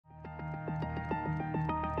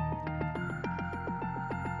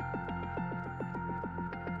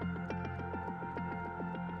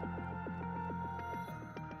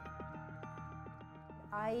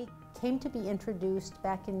I came to be introduced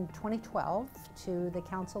back in 2012 to the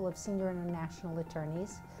Council of Senior International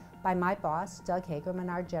Attorneys by my boss, Doug Hagerman,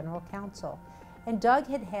 our General Counsel. And Doug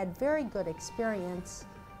had had very good experience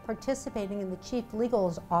participating in the Chief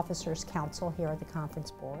Legal Officers Council here at the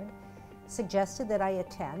Conference Board, suggested that I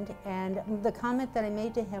attend, and the comment that I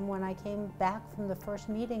made to him when I came back from the first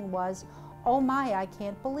meeting was, "Oh my, I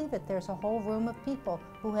can't believe it. There's a whole room of people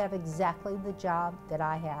who have exactly the job that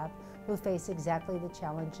I have, who face exactly the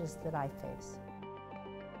challenges that I face."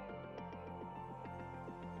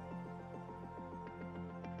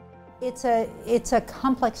 It's a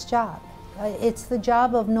complex job. It's the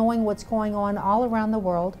job of knowing what's going on all around the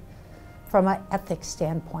world from an ethics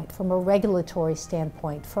standpoint, from a regulatory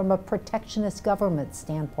standpoint, from a protectionist government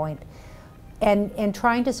standpoint, and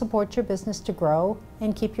trying to support your business to grow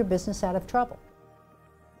and keep your business out of trouble.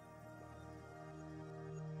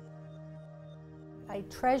 I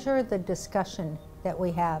treasure the discussion that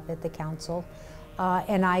we have at the council,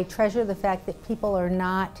 and I treasure the fact that people are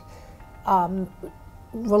not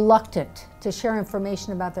reluctant to share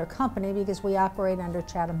information about their company because we operate under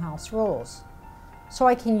Chatham House rules. So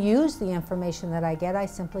I can use the information that I get, I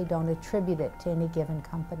simply don't attribute it to any given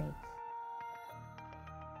company.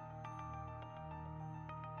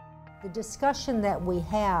 The discussion that we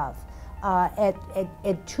have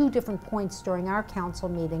at two different points during our council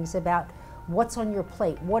meetings about what's on your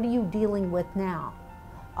plate, what are you dealing with now,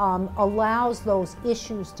 allows those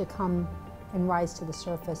issues to come and rise to the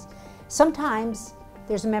surface. Sometimes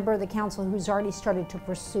there's a member of the council who's already started to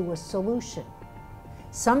pursue a solution.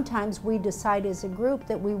 Sometimes we decide as a group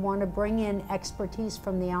that we want to bring in expertise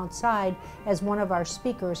from the outside as one of our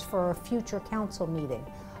speakers for a future council meeting.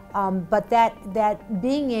 But that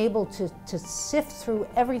being able to sift through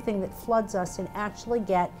everything that floods us and actually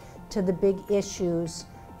get to the big issues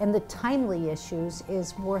and the timely issues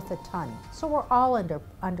is worth a ton. So we're all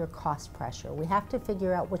under cost pressure. We have to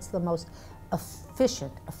figure out what's the most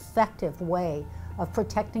efficient, effective way of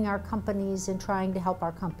protecting our companies and trying to help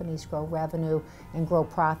our companies grow revenue and grow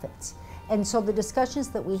profits. And so the discussions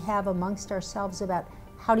that we have amongst ourselves about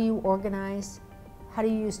how do you organize, how do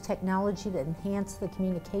you use technology to enhance the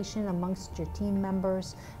communication amongst your team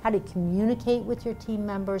members, how to communicate with your team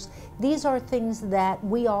members, these are things that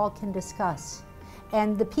we all can discuss.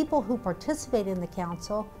 And the people who participate in the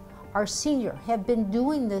council are senior, have been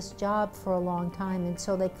doing this job for a long time, and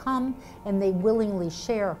so they come and they willingly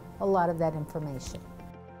share a lot of that information.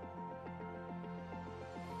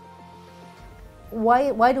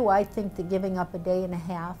 Why do I think that giving up a day and a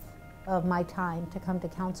half of my time to come to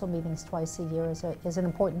council meetings twice a year is an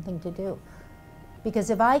important thing to do? Because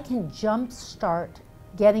if I can jumpstart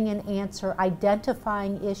getting an answer,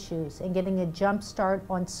 identifying issues, and getting a jump start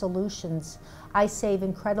on solutions, I save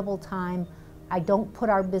incredible time. I don't put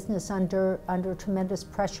our business under tremendous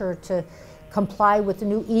pressure to comply with the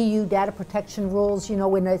new EU data protection rules, you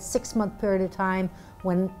know, in a 6-month period of time.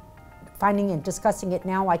 When finding and discussing it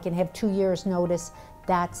now, I can have 2 years notice.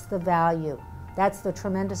 That's the value. That's the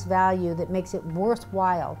tremendous value that makes it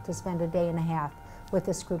worthwhile to spend a day and a half with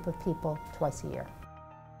this group of people twice a year.